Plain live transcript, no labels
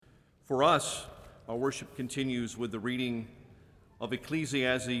For us, our worship continues with the reading of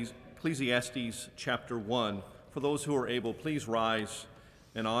Ecclesiastes chapter 1. For those who are able, please rise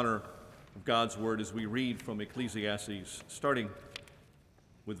in honor of God's word as we read from Ecclesiastes, starting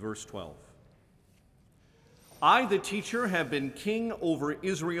with verse 12. I, the teacher, have been king over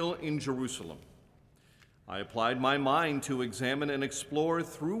Israel in Jerusalem. I applied my mind to examine and explore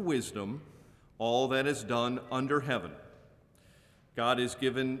through wisdom all that is done under heaven. God has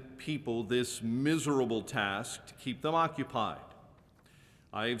given people this miserable task to keep them occupied.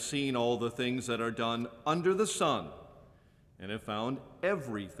 I have seen all the things that are done under the sun and have found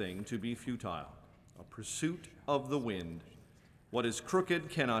everything to be futile, a pursuit of the wind. What is crooked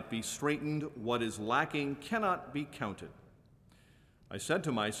cannot be straightened. What is lacking cannot be counted. I said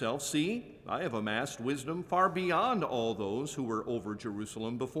to myself, see, I have amassed wisdom far beyond all those who were over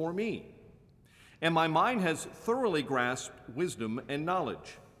Jerusalem before me. And my mind has thoroughly grasped wisdom and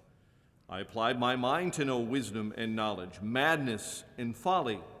knowledge. I applied my mind to know wisdom and knowledge, madness and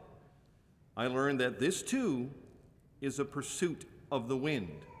folly. I learned that this too is a pursuit of the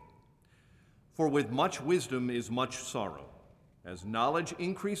wind. For with much wisdom is much sorrow. As knowledge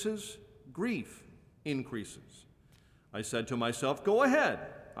increases, grief increases. I said to myself, go ahead,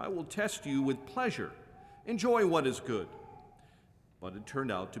 I will test you with pleasure. Enjoy what is good. But it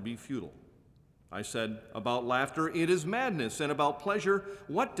turned out to be futile. I said, about laughter, it is madness, and about pleasure,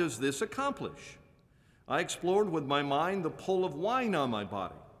 what does this accomplish? I explored with my mind the pull of wine on my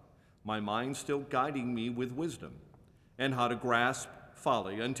body, my mind still guiding me with wisdom, and how to grasp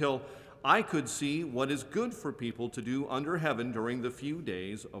folly, until I could see what is good for people to do under heaven during the few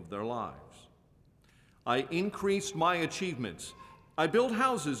days of their lives. I increased my achievements. I built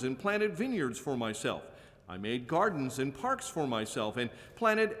houses and planted vineyards for myself. I made gardens and parks for myself and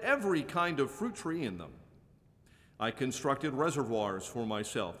planted every kind of fruit tree in them. I constructed reservoirs for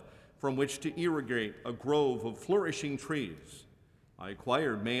myself from which to irrigate a grove of flourishing trees. I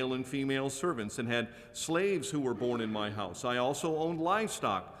acquired male and female servants and had slaves who were born in my house. I also owned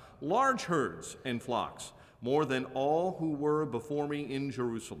livestock, large herds and flocks, more than all who were before me in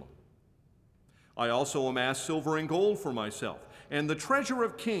Jerusalem. I also amassed silver and gold for myself and the treasure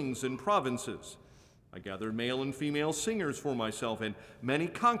of kings and provinces. I gathered male and female singers for myself and many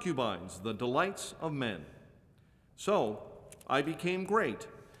concubines, the delights of men. So I became great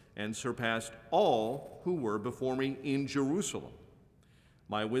and surpassed all who were before me in Jerusalem.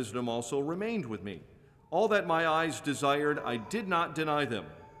 My wisdom also remained with me. All that my eyes desired, I did not deny them.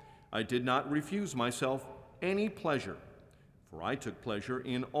 I did not refuse myself any pleasure, for I took pleasure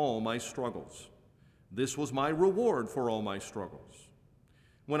in all my struggles. This was my reward for all my struggles.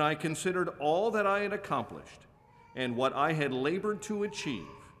 When I considered all that I had accomplished and what I had labored to achieve,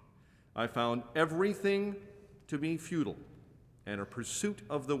 I found everything to be futile and a pursuit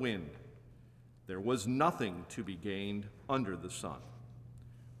of the wind. There was nothing to be gained under the sun.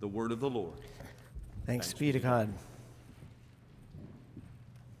 The word of the Lord. Thanks be to God.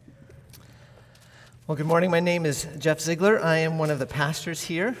 Well, good morning. My name is Jeff Ziegler. I am one of the pastors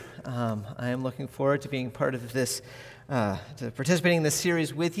here. I am looking forward to being part of this, to participating in this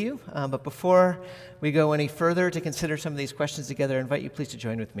series with you. But before we go any further to consider some of these questions together, I invite you please to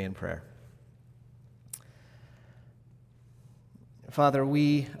join with me in prayer. Father,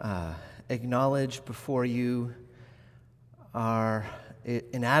 we acknowledge before you our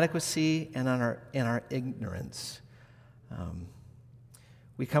inadequacy and our ignorance.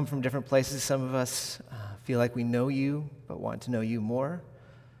 We come from different places. Some of us feel like we know you, but want to know you more.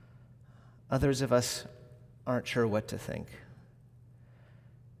 Others of us aren't sure what to think.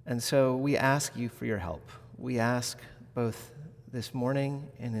 And so we ask you for your help. We ask both this morning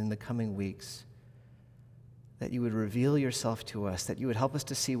and in the coming weeks that you would reveal yourself to us, that you would help us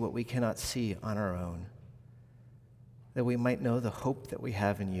to see what we cannot see on our own, that we might know the hope that we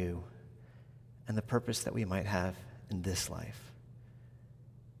have in you and the purpose that we might have in this life.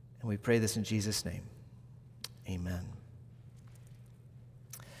 And we pray this in Jesus' name. Amen.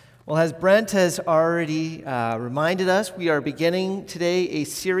 Well, as Brent has already reminded us, we are beginning today a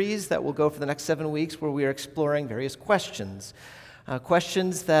series that will go for the next 7 weeks where we are exploring various questions.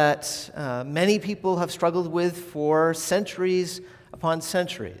 Questions that many people have struggled with for centuries upon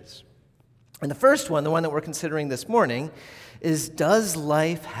centuries. And the first one, the one that we're considering this morning, is, does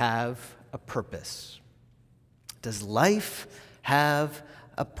life have a purpose? Does life have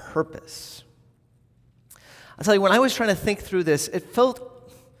a purpose? I'll tell you, when I was trying to think through this, it felt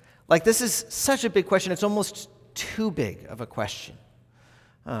like this is such a big question, it's almost too big of a question.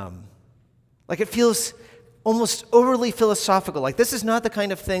 Like it feels almost overly philosophical. Like, this is not the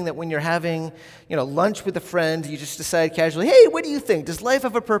kind of thing that when you're having, lunch with a friend, you just decide casually, hey, what do you think? Does life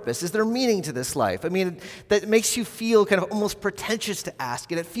have a purpose? Is there meaning to this life? I mean, that makes you feel kind of almost pretentious to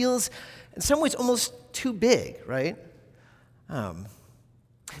ask, and it feels, in some ways, almost too big, right?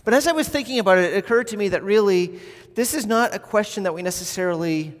 But as I was thinking about it, it occurred to me that really, this is not a question that we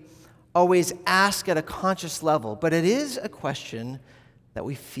necessarily always ask at a conscious level, but it is a question that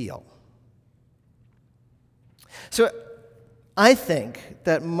we feel. So I think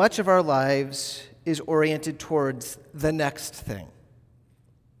that much of our lives is oriented towards the next thing.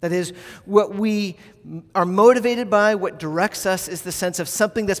 That is, what we are motivated by, what directs us, is the sense of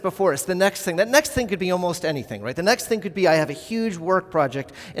something that's before us, the next thing. That next thing could be almost anything, right? The next thing could be, I have a huge work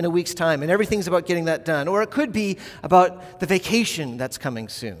project in a week's time, and everything's about getting that done. Or it could be about the vacation that's coming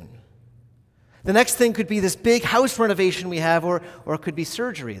soon. The next thing could be this big house renovation we have, or it could be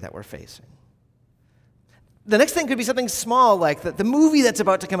surgery that we're facing. The next thing could be something small, like the movie that's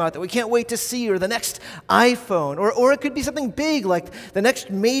about to come out that we can't wait to see, or the next iPhone. Or it could be something big, like the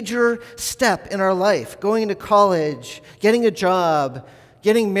next major step in our life, going to college, getting a job,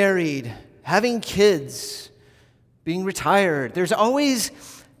 getting married, having kids, being retired. There's always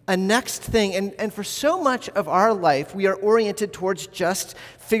a next thing. And for so much of our life, we are oriented towards just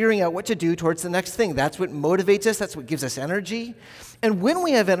figuring out what to do towards the next thing. That's what motivates us. That's what gives us energy. And when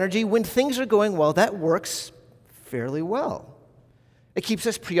we have energy, when things are going well, that works fairly well. It keeps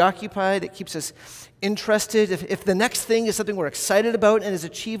us preoccupied. It keeps us interested. If the next thing is something we're excited about and is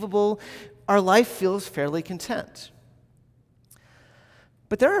achievable, our life feels fairly content.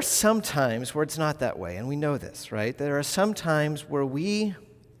 But there are some times where it's not that way, and we know this, right? There are some times where we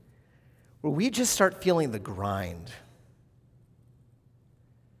just start feeling the grind.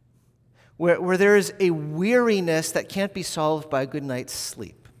 Where there is a weariness that can't be solved by a good night's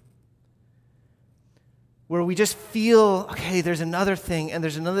sleep. Where we just feel, okay, there's another thing, and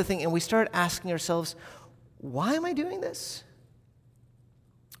there's another thing, and we start asking ourselves, why am I doing this?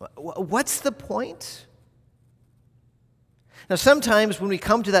 What's the point? Now, sometimes when we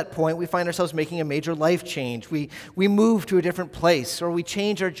come to that point, we find ourselves making a major life change. We move to a different place, or we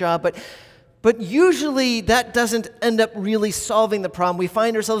change our job, but usually that doesn't end up really solving the problem. We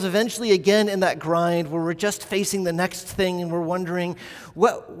find ourselves eventually again in that grind where we're just facing the next thing and we're wondering,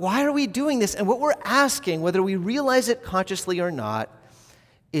 why are we doing this? And what we're asking, whether we realize it consciously or not,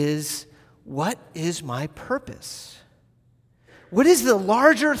 is, what is my purpose? What is the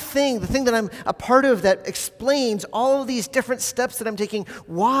larger thing, the thing that I'm a part of that explains all of these different steps that I'm taking?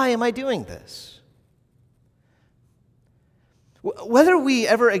 Why am I doing this? Whether we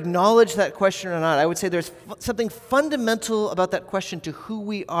ever acknowledge that question or not, I would say there's something fundamental about that question to who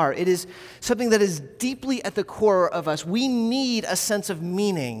we are. It is something that is deeply at the core of us. We need a sense of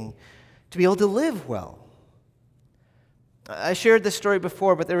meaning to be able to live well. I shared this story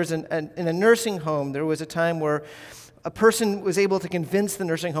before, but there was in a nursing home, there was a time where a person was able to convince the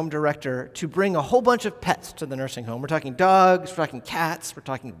nursing home director to bring a whole bunch of pets to the nursing home. We're talking dogs, we're talking cats, we're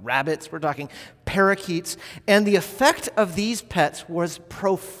talking rabbits, we're talking parakeets. And the effect of these pets was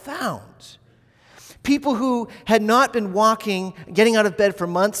profound. People who had not been walking, getting out of bed for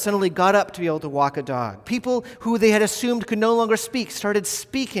months, suddenly got up to be able to walk a dog. People who they had assumed could no longer speak started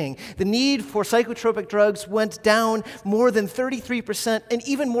speaking. The need for psychotropic drugs went down more than 33%, and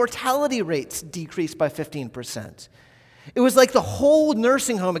even mortality rates decreased by 15%. It was like the whole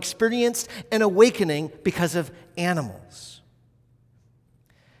nursing home experienced an awakening because of animals.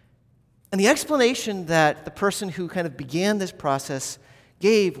 And the explanation that the person who kind of began this process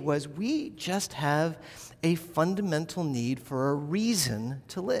gave was, we just have a fundamental need for a reason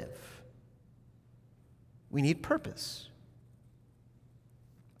to live. We need purpose.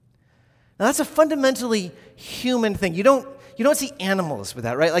 Now that's a fundamentally human thing. You don't see animals with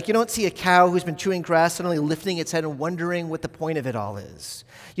that, right? Like, you don't see a cow who's been chewing grass suddenly lifting its head and wondering what the point of it all is.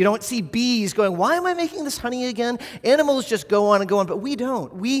 You don't see bees going, why am I making this honey again? Animals just go on and go on, but we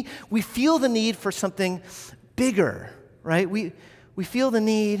don't. We feel the need for something bigger, right? We feel the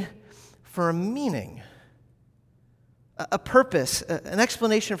need for a meaning, a purpose, an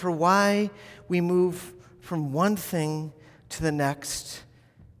explanation for why we move from one thing to the next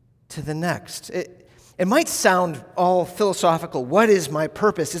to the next. It might sound all philosophical. What is my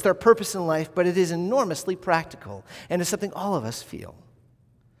purpose? Is there a purpose in life? But it is enormously practical, and it's something all of us feel.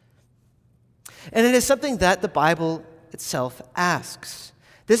 And it is something that the Bible itself asks.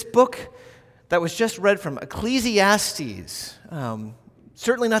 This book that was just read from, Ecclesiastes,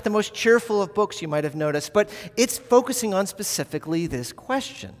 certainly not the most cheerful of books you might have noticed, but it's focusing on specifically this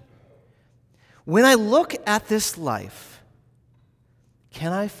question. When I look at this life,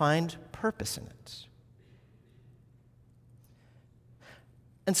 can I find purpose in it?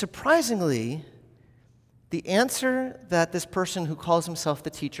 And surprisingly, the answer that this person who calls himself the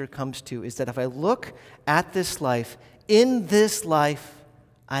teacher comes to is that if I look at this life, in this life,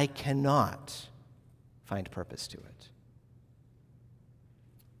 I cannot find purpose to it.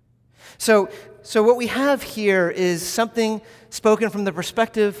 So what we have here is something spoken from the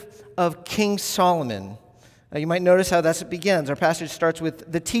perspective of King Solomon. You might notice how it begins. Our passage starts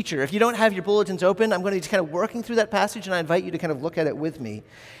with the teacher. If you don't have your bulletins open, I'm going to be kind of working through that passage, and I invite you to kind of look at it with me.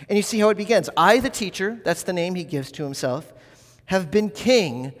 And you see how it begins. I, the teacher, that's the name he gives to himself, have been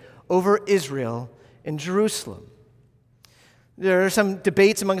king over Israel in Jerusalem. There are some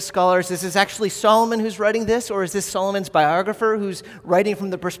debates among scholars. Is this actually Solomon who's writing this, or is this Solomon's biographer who's writing from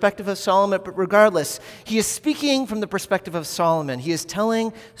the perspective of Solomon? But regardless, he is speaking from the perspective of Solomon. He is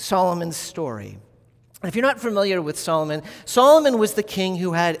telling Solomon's story. If you're not familiar with Solomon, Solomon was the king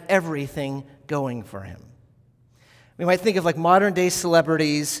who had everything going for him. We might think of like modern day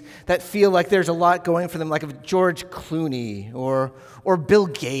celebrities that feel like there's a lot going for them, like of George Clooney or Bill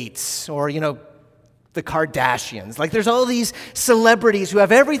Gates or, the Kardashians. Like there's all these celebrities who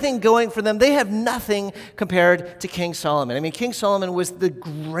have everything going for them. They have nothing compared to King Solomon. I mean, King Solomon was the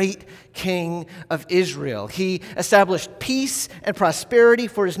great king of Israel. He established peace and prosperity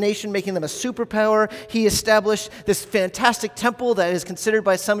for his nation, making them a superpower. He established this fantastic temple that is considered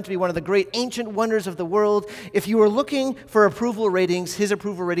by some to be one of the great ancient wonders of the world. If you were looking for approval ratings, his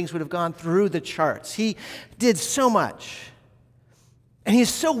approval ratings would have gone through the charts. He did so much. And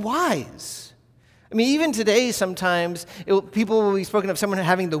he's so wise. I mean, even today, sometimes people will be spoken of someone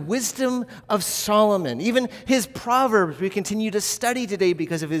having the wisdom of Solomon. Even his Proverbs we continue to study today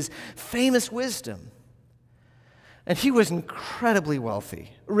because of his famous wisdom. And he was incredibly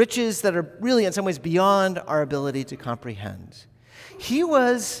wealthy, riches that are really in some ways beyond our ability to comprehend. He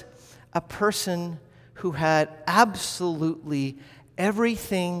was a person who had absolutely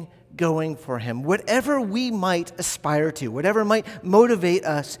everything going for him. Whatever we might aspire to, whatever might motivate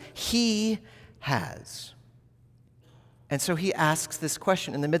us, he has. And so he asks this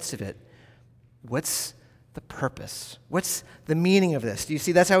question in the midst of it. What's the purpose? What's the meaning of this? Do you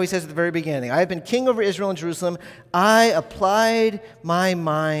see? That's how he says at the very beginning. I have been king over Israel and Jerusalem. I applied my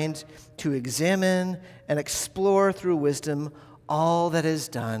mind to examine and explore through wisdom all that is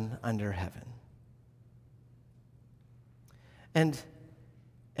done under heaven. And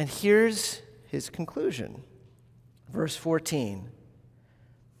here's his conclusion. Verse 14.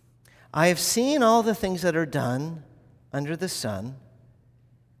 I have seen all the things that are done under the sun,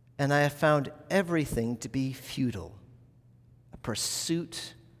 and I have found everything to be futile, a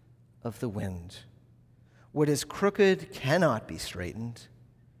pursuit of the wind. What is crooked cannot be straightened.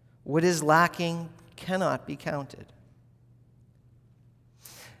 What is lacking cannot be counted.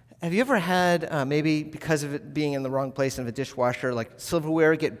 Have you ever had, maybe because of it being in the wrong place in a dishwasher, like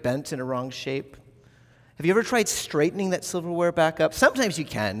silverware get bent in a wrong shape? Have you ever tried straightening that silverware back up? Sometimes you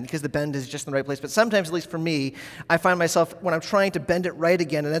can, because the bend is just in the right place. But sometimes, at least for me, I find myself, when I'm trying to bend it right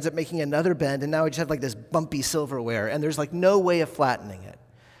again, it ends up making another bend, and now I just have like this bumpy silverware, and there's like no way of flattening it.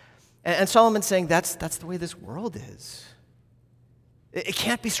 And Solomon's saying that's the way this world is. It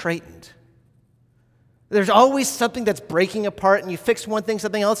can't be straightened. There's always something that's breaking apart, and you fix one thing,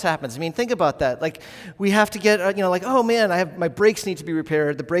 something else happens. I mean, think about that. Like, we have to get, like, oh man, my brakes need to be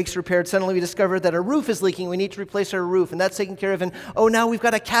repaired. The brakes repaired. Suddenly we discover that our roof is leaking. We need to replace our roof, and that's taken care of. And oh, now we've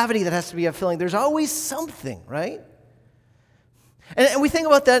got a cavity that has to be filling. There's always something, right? And we think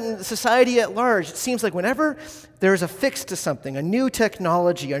about that in society at large. It seems like whenever there's a fix to something, a new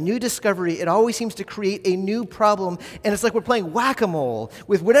technology, a new discovery, it always seems to create a new problem. And it's like we're playing whack-a-mole.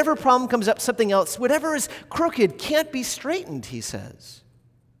 With whatever problem comes up, something else. Whatever is crooked can't be straightened, he says.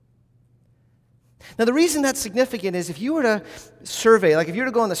 Now, the reason that's significant is if you were to survey, like if you were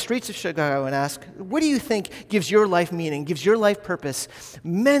to go on the streets of Chicago and ask, what do you think gives your life meaning, gives your life purpose?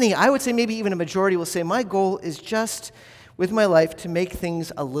 Many, I would say maybe even a majority will say, my goal is just with my life to make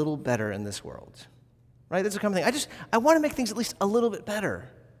things a little better in this world. Right? That's a common thing. I want to make things at least a little bit better.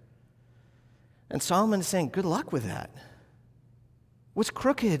 And Solomon is saying, good luck with that. What's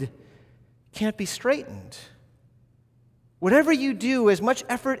crooked can't be straightened. Whatever you do, as much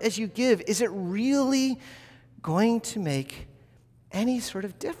effort as you give, is it really going to make any sort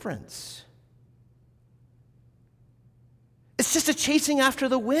of difference? It's just a chasing after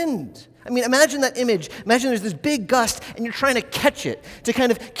the wind. I mean, imagine that image. Imagine there's this big gust, and you're trying to catch it to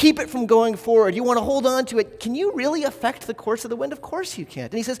kind of keep it from going forward. You want to hold on to it. Can you really affect the course of the wind? Of course you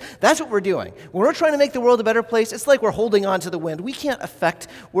can't. And he says, that's what we're doing. When we're trying to make the world a better place, it's like we're holding on to the wind. We can't affect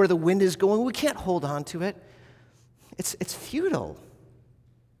where the wind is going. We can't hold on to it. It's futile.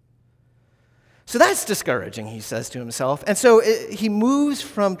 So that's discouraging, he says to himself. And so he moves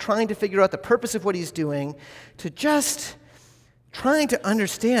from trying to figure out the purpose of what he's doing to just trying to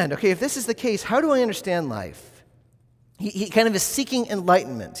understand, okay, if this is the case, how do I understand life? He kind of is seeking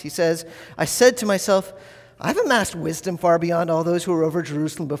enlightenment. He says, I said to myself, I've amassed wisdom far beyond all those who were over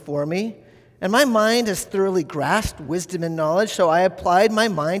Jerusalem before me, and my mind has thoroughly grasped wisdom and knowledge, so I applied my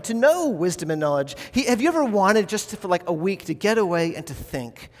mind to know wisdom and knowledge. Have you ever wanted just for like a week to get away and to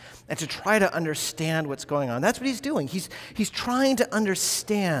think and to try to understand what's going on? That's what he's doing. He's trying to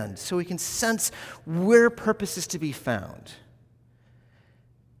understand so he can sense where purpose is to be found.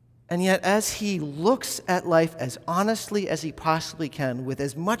 And yet, as he looks at life as honestly as he possibly can, with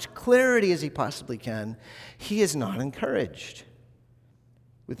as much clarity as he possibly can, he is not encouraged.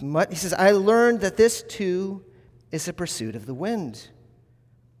 He says, I learned that this too is a pursuit of the wind.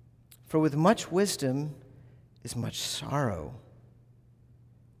 For with much wisdom is much sorrow.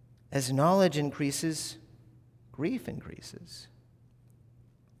 As knowledge increases, grief increases.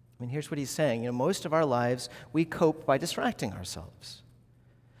 I mean, here's what he's saying. Most of our lives, we cope by distracting ourselves.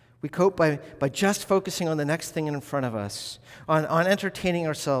 We cope by just focusing on the next thing in front of us, on entertaining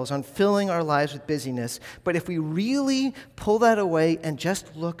ourselves, on filling our lives with busyness. But if we really pull that away and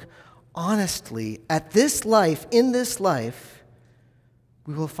just look honestly at this life, in this life,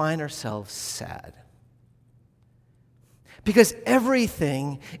 we will find ourselves sad. Because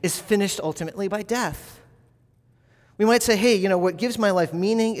everything is finished ultimately by death. We might say, hey, what gives my life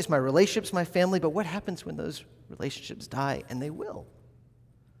meaning is my relationships, my family, but what happens when those relationships die? And they will.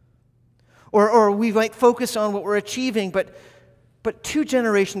 Or we might focus on what we're achieving, but 2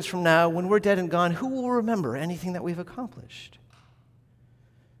 generations from now, when we're dead and gone, who will remember anything that we've accomplished?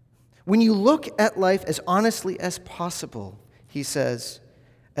 When you look at life as honestly as possible, he says,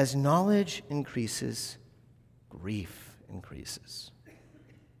 as knowledge increases, grief increases.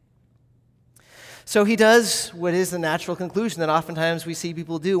 So he does what is the natural conclusion that oftentimes we see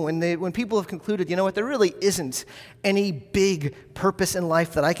people do. When people have concluded, there really isn't any big purpose in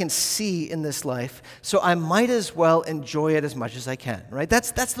life that I can see in this life, so I might as well enjoy it as much as I can, right?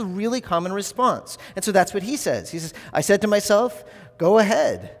 That's the really common response. And so that's what he says. He says, I said to myself, go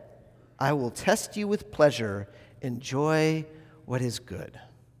ahead. I will test you with pleasure. Enjoy what is good.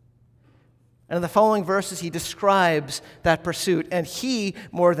 And in the following verses, he describes that pursuit, and he,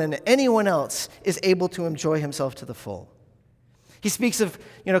 more than anyone else, is able to enjoy himself to the full. He speaks of,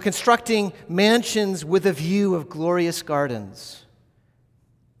 constructing mansions with a view of glorious gardens.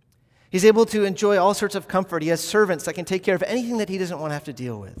 He's able to enjoy all sorts of comfort. He has servants that can take care of anything that he doesn't want to have to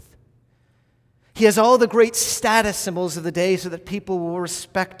deal with. He has all the great status symbols of the day so that people will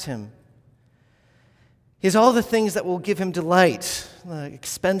respect him. He has all the things that will give him delight,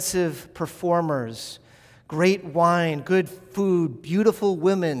 expensive performers, great wine, good food, beautiful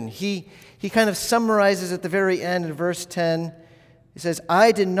women. He kind of summarizes at the very end in verse 10. He says,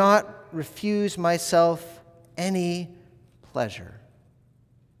 I did not refuse myself any pleasure.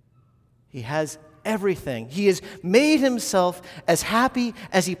 He has everything. He has made himself as happy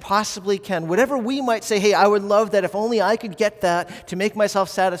as he possibly can. Whatever we might say, hey, I would love that if only I could get that to make myself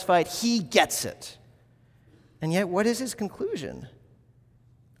satisfied, he gets it. And yet, what is his conclusion?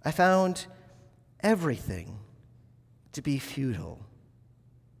 I found everything to be futile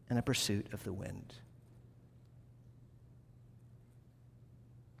and a pursuit of the wind.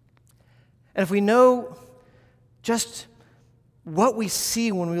 And if we know just what we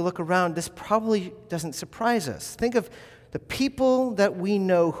see when we look around, this probably doesn't surprise us. Think of the people that we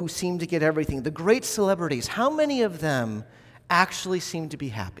know who seem to get everything, the great celebrities. How many of them actually seem to be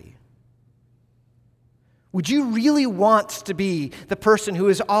happy? Would you really want to be the person who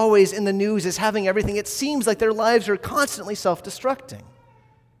is always in the news as having everything? It seems like their lives are constantly self-destructing.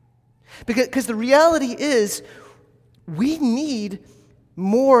 Because the reality is, we need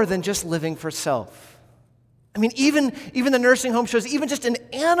more than just living for self. I mean, even the nursing home shows, even just an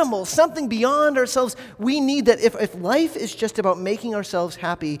animal, something beyond ourselves, we need that. If life is just about making ourselves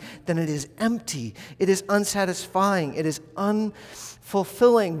happy, then it is empty, it is unsatisfying, it is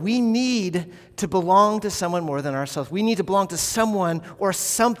unfulfilling. We need to belong to someone more than ourselves. We need to belong to someone or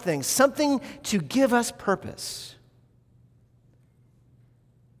something to give us purpose.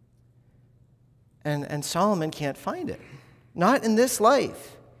 And Solomon can't find it. Not in this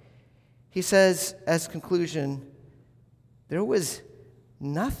life. He says, as conclusion, there was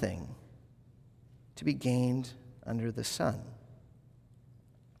nothing to be gained under the sun.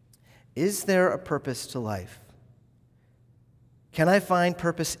 Is there a purpose to life? Can I find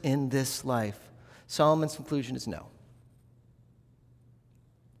purpose in this life? Solomon's conclusion is no.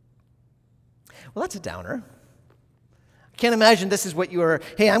 Well, that's a downer. Can't imagine this is what you are,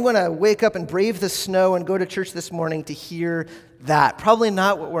 hey, I'm going to wake up and brave the snow and go to church this morning to hear that. Probably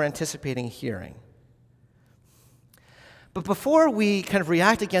not what we're anticipating hearing. But before we kind of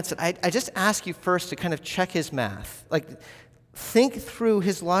react against it, I just ask you first to kind of check his math. Like, think through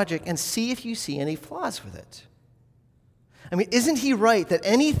his logic and see if you see any flaws with it. I mean, isn't he right that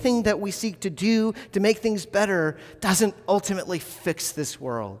anything that we seek to do to make things better doesn't ultimately fix this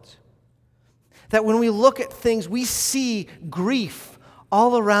world? That when we look at things, we see grief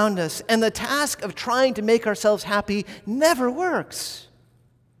all around us, and the task of trying to make ourselves happy never works.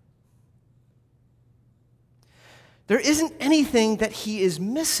 There isn't anything that he is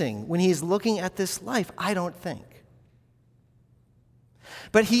missing when he is looking at this life, I don't think.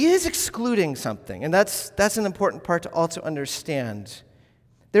 But he is excluding something, and that's an important part to also understand.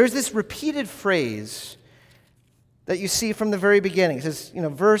 There's this repeated phrase that you see from the very beginning. It says,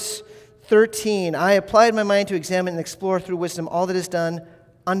 verse 13, I applied my mind to examine and explore through wisdom all that is done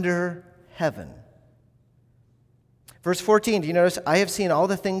under heaven. Verse 14, do you notice? I have seen all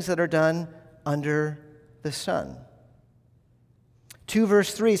the things that are done under the sun. 2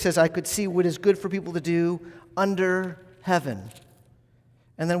 verse 3 says, I could see what is good for people to do under heaven.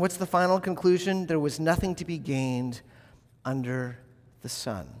 And then what's the final conclusion? There was nothing to be gained under the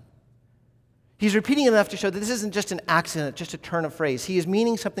sun. He's repeating enough to show that this isn't just an accident, just a turn of phrase. He is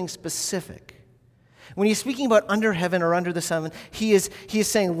meaning something specific. When he's speaking about under heaven or under the sun, he is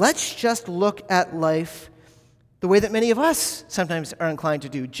saying, let's just look at life the way that many of us sometimes are inclined to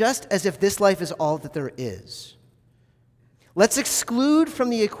do, just as if this life is all that there is. Let's exclude from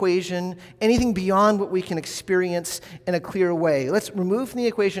the equation anything beyond what we can experience in a clear way. Let's remove from the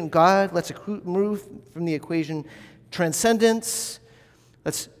equation God. Let's remove from the equation transcendence.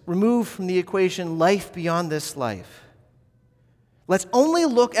 Let's remove from the equation life beyond this life. Let's only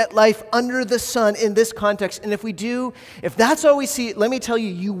look at life under the sun in this context. And if we do, if that's all we see, let me tell you,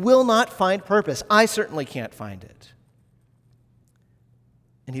 you will not find purpose. I certainly can't find it.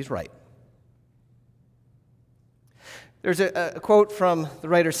 And he's right. There's a quote from the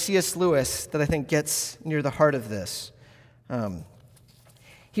writer C.S. Lewis that I think gets near the heart of this.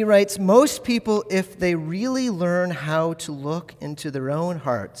 He writes, most people, if they really learn how to look into their own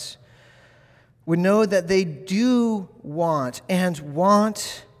hearts, would know that they do want, and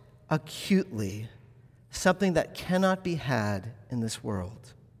want acutely, something that cannot be had in this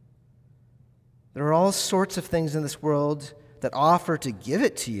world. There are all sorts of things in this world that offer to give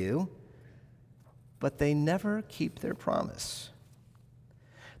it to you, but they never keep their promise.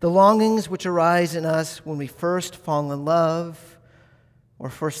 The longings which arise in us when we first fall in love, or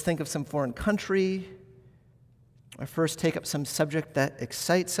first think of some foreign country, or first take up some subject that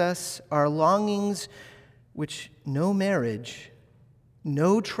excites us, are longings which no marriage,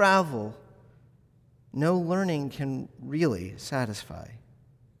 no travel, no learning can really satisfy.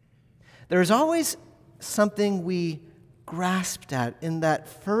 There is always something we grasped at in that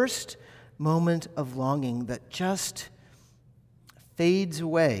first moment of longing that just fades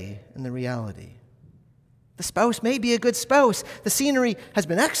away in the reality. The spouse may be a good spouse. The scenery has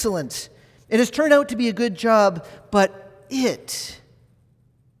been excellent. It has turned out to be a good job, but it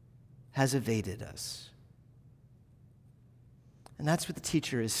has evaded us. And that's what the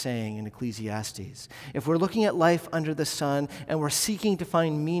teacher is saying in Ecclesiastes. If we're looking at life under the sun and we're seeking to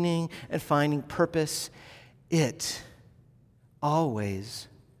find meaning and finding purpose, it always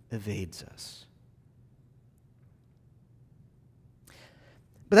evades us.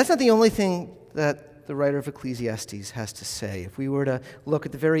 But that's not the only thing that the writer of Ecclesiastes has to say. If we were to look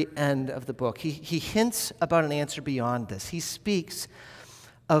at the very end of the book, he hints about an answer beyond this. He speaks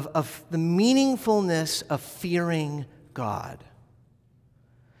of the meaningfulness of fearing God.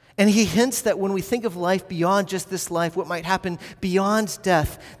 And he hints that when we think of life beyond just this life, what might happen beyond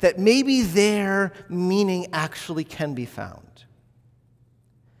death, that maybe there meaning actually can be found.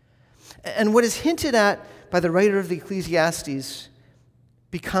 And what is hinted at by the writer of the Ecclesiastes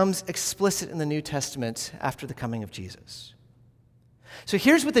becomes explicit in the New Testament after the coming of Jesus. So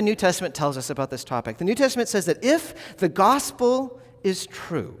here's what the New Testament tells us about this topic. The New Testament says that if the gospel is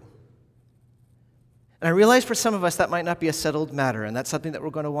true, and I realize for some of us that might not be a settled matter, and that's something that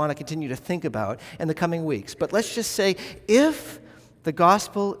we're going to want to continue to think about in the coming weeks. But let's just say, if the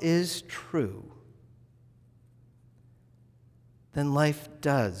gospel is true, then life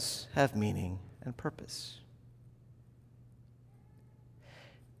does have meaning and purpose.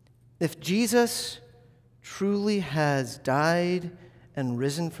 If Jesus truly has died and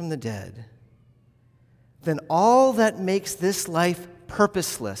risen from the dead, then all that makes this life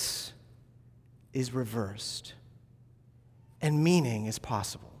purposeless is reversed, and meaning is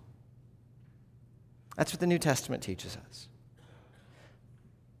possible. That's what the New Testament teaches us.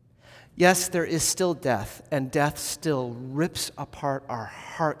 Yes, there is still death, and death still rips apart our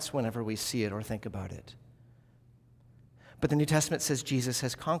hearts whenever we see it or think about it. But the New Testament says Jesus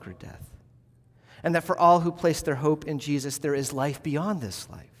has conquered death, and that for all who place their hope in Jesus, there is life beyond this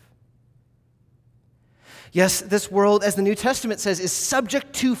life. Yes, this world, as the New Testament says, is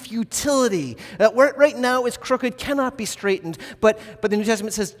subject to futility. That where right now is crooked cannot be straightened. But the New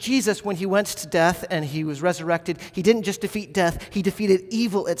Testament says Jesus, when he went to death and he was resurrected, he didn't just defeat death, he defeated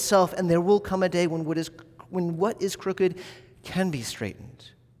evil itself. And there will come a day when what is crooked can be straightened.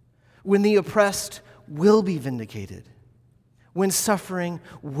 When the oppressed will be vindicated. When suffering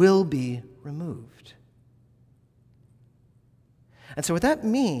will be removed. And so what that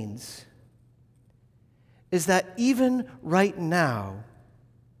means is that even right now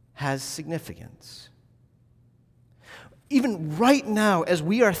has significance. Even right now, as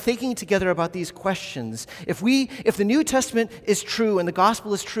we are thinking together about these questions, if the New Testament is true and the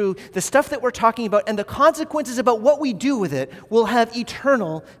gospel is true, the stuff that we're talking about and the consequences about what we do with it will have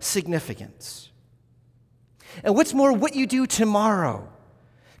eternal significance. And what's more, what you do tomorrow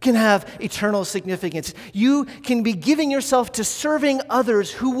can have eternal significance. You can be giving yourself to serving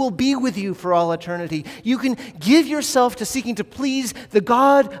others who will be with you for all eternity. You can give yourself to seeking to please the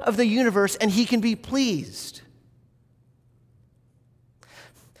God of the universe, and he can be pleased.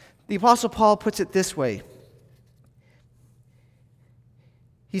 The Apostle Paul puts it this way.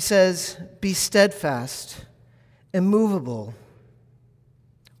 He says, "Be steadfast, immovable,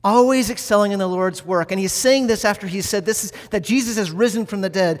 always excelling in the Lord's work." And he's saying this after he said that Jesus has risen from the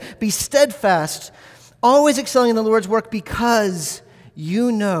dead. Be steadfast, always excelling in the Lord's work, because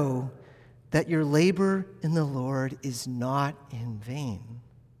you know that your labor in the Lord is not in vain.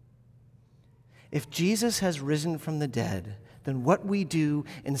 If Jesus has risen from the dead, then what we do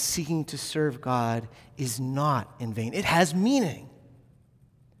in seeking to serve God is not in vain. It has meaning.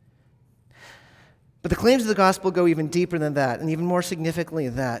 But the claims of the gospel go even deeper than that, and even more significantly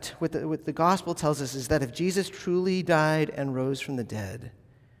than that. What the gospel tells us is that if Jesus truly died and rose from the dead,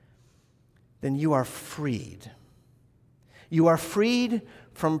 then you are freed. You are freed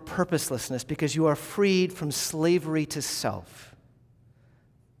from purposelessness because you are freed from slavery to self.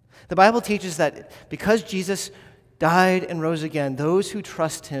 The Bible teaches that because Jesus died and rose again, those who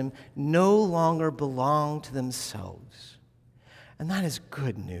trust him no longer belong to themselves. And that is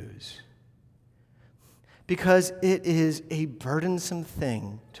good news. Because it is a burdensome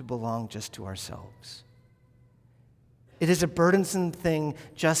thing to belong just to ourselves. It is a burdensome thing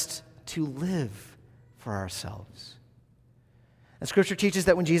just to live for ourselves. And Scripture teaches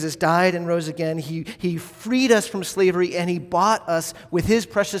that when Jesus died and rose again, he freed us from slavery and he bought us with his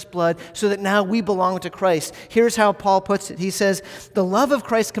precious blood so that now we belong to Christ. Here's how Paul puts it. He says, "The love of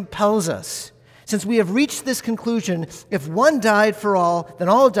Christ compels us. Since we have reached this conclusion, if one died for all, then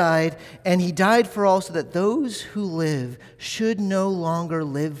all died, and he died for all so that those who live should no longer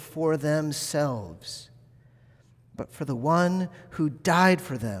live for themselves, but for the one who died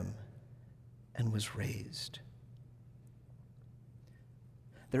for them and was raised."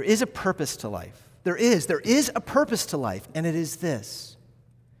 There is a purpose to life. There is a purpose to life, and it is this: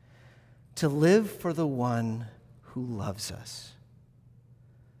 to live for the one who loves us.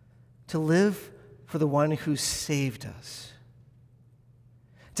 To live for the one who saved us.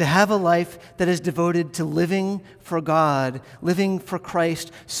 To have a life that is devoted to living for God, living for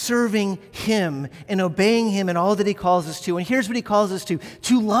Christ, serving him and obeying him in all that he calls us to. And here's what he calls us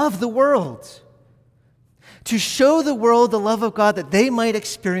to love the world. To show the world the love of God that they might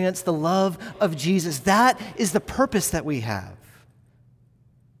experience the love of Jesus. That is the purpose that we have.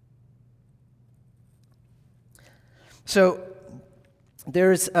 So,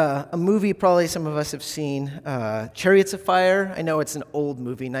 there's a movie probably some of us have seen, Chariots of Fire. I know it's an old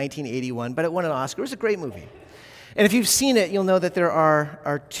movie, 1981, but it won an Oscar. It was a great movie. And if you've seen it, you'll know that there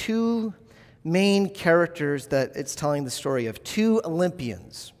are two main characters that it's telling the story of, two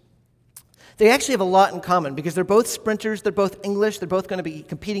Olympians. They actually have a lot in common because they're both sprinters, they're both English, they're both going to be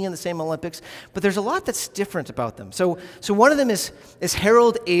competing in the same Olympics, but there's a lot that's different about them. So one of them is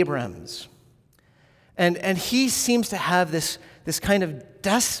Harold Abrams. And he seems to have this kind of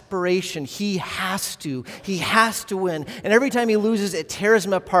desperation. He has to win. And every time he loses, it tears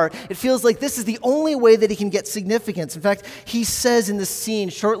him apart. It feels like this is the only way that he can get significance. In fact, he says in the scene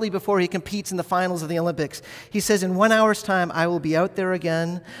shortly before he competes in the finals of the Olympics, he says, "In 1 hour's time, I will be out there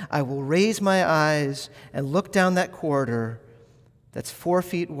again. I will raise my eyes and look down that corridor that's 4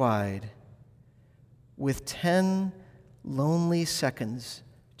 feet wide with 10 lonely seconds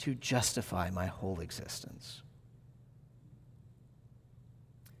to justify my whole existence."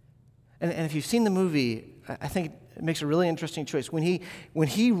 And if you've seen the movie, I think makes a really interesting choice. When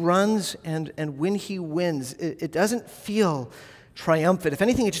he runs and when he wins, it doesn't feel triumphant. If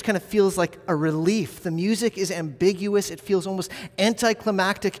anything, it just kind of feels like a relief. The music is ambiguous. It feels almost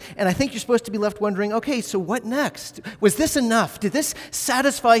anticlimactic. And I think you're supposed to be left wondering, okay, so what next? Was this enough? Did this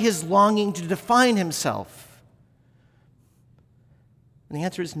satisfy his longing to define himself? And the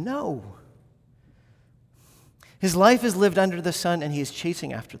answer is no. His life is lived under the sun, and he is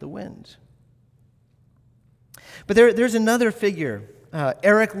chasing after the wind. But there's another figure,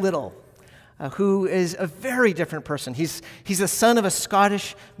 Eric Liddell, who is a very different person. He's the son of a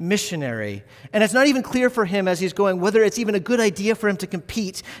Scottish missionary. And it's not even clear for him as he's going whether it's even a good idea for him to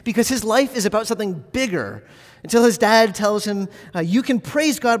compete, because his life is about something bigger. Until his dad tells him, you can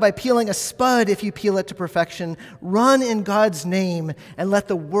praise God by peeling a spud if you peel it to perfection. Run in God's name and let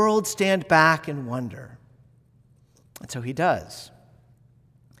the world stand back and wonder. And so he does.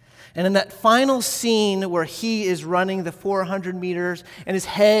 And in that final scene where he is running the 400 meters and his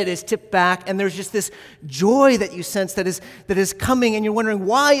head is tipped back and there's just this joy that you sense that is coming, and you're wondering,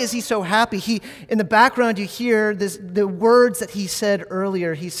 why is he so happy? In the background you hear the words that he said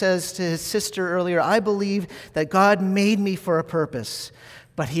earlier. He says to his sister earlier, I believe that God made me for a purpose,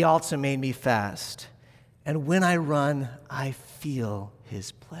 but he also made me fast. And when I run, I feel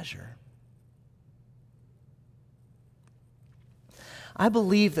his pleasure. I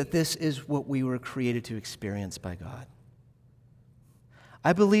believe that this is what we were created to experience by God.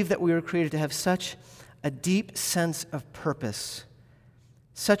 I believe that we were created to have such a deep sense of purpose,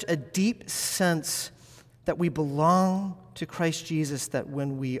 such a deep sense that we belong to Christ Jesus, that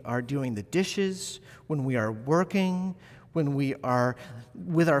when we are doing the dishes, when we are working, when we are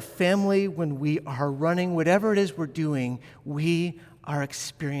with our family, when we are running, whatever it is we're doing, we are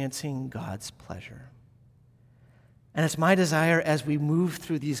experiencing God's pleasure. And it's my desire as we move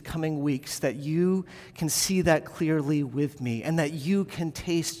through these coming weeks that you can see that clearly with me and that you can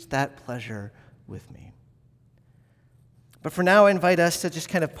taste that pleasure with me. But for now, I invite us to just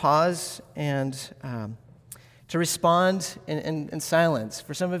kind of pause and to respond in silence.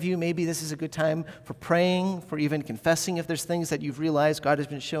 For some of you, maybe this is a good time for praying, for even confessing if there's things that you've realized God has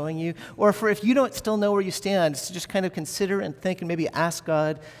been showing you, or for if you don't still know where you stand, to just kind of consider and think and maybe ask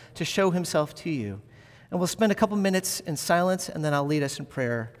God to show himself to you. And we'll spend a couple minutes in silence, and then I'll lead us in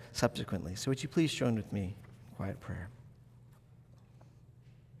prayer subsequently. So would you please join with me in quiet prayer?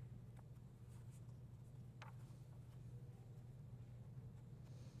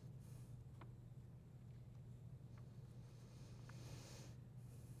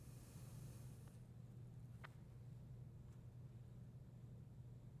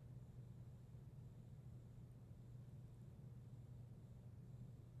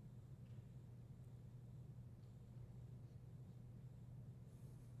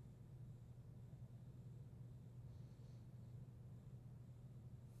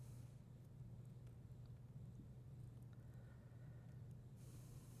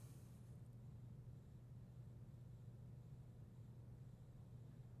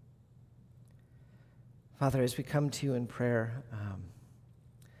 Father, as we come to you in prayer,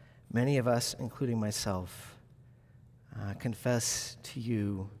 many of us, including myself, confess to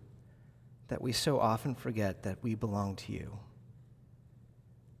you that we so often forget that we belong to you,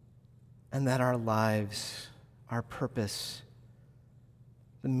 and that our lives, our purpose,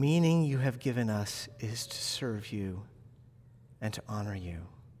 the meaning you have given us is to serve you and to honor you.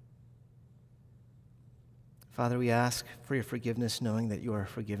 Father, we ask for your forgiveness, knowing that you are a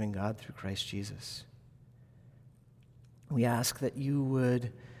forgiving God through Christ Jesus. We ask that you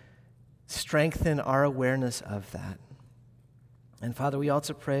would strengthen our awareness of that. And Father, we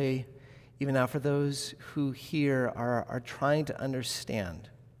also pray, even now, for those who here are trying to understand,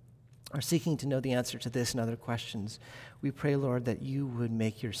 are seeking to know the answer to this and other questions. We pray, Lord, that you would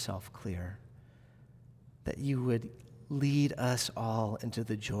make yourself clear, that you would lead us all into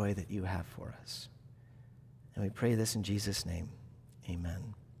the joy that you have for us. And we pray this in Jesus' name.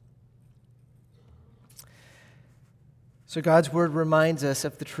 Amen. So God's word reminds us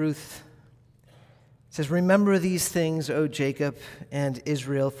of the truth. It says, remember these things, O Jacob and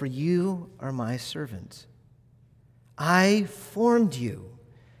Israel, for you are my servant. I formed you.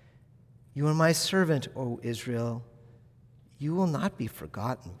 You are my servant, O Israel. You will not be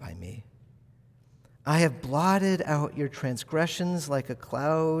forgotten by me. I have blotted out your transgressions like a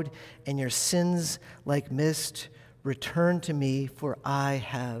cloud and your sins like mist. Return to me, for I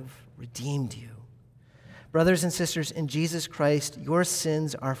have redeemed you. Brothers and sisters, in Jesus Christ, your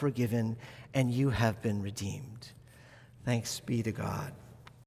sins are forgiven and you have been redeemed. Thanks be to God.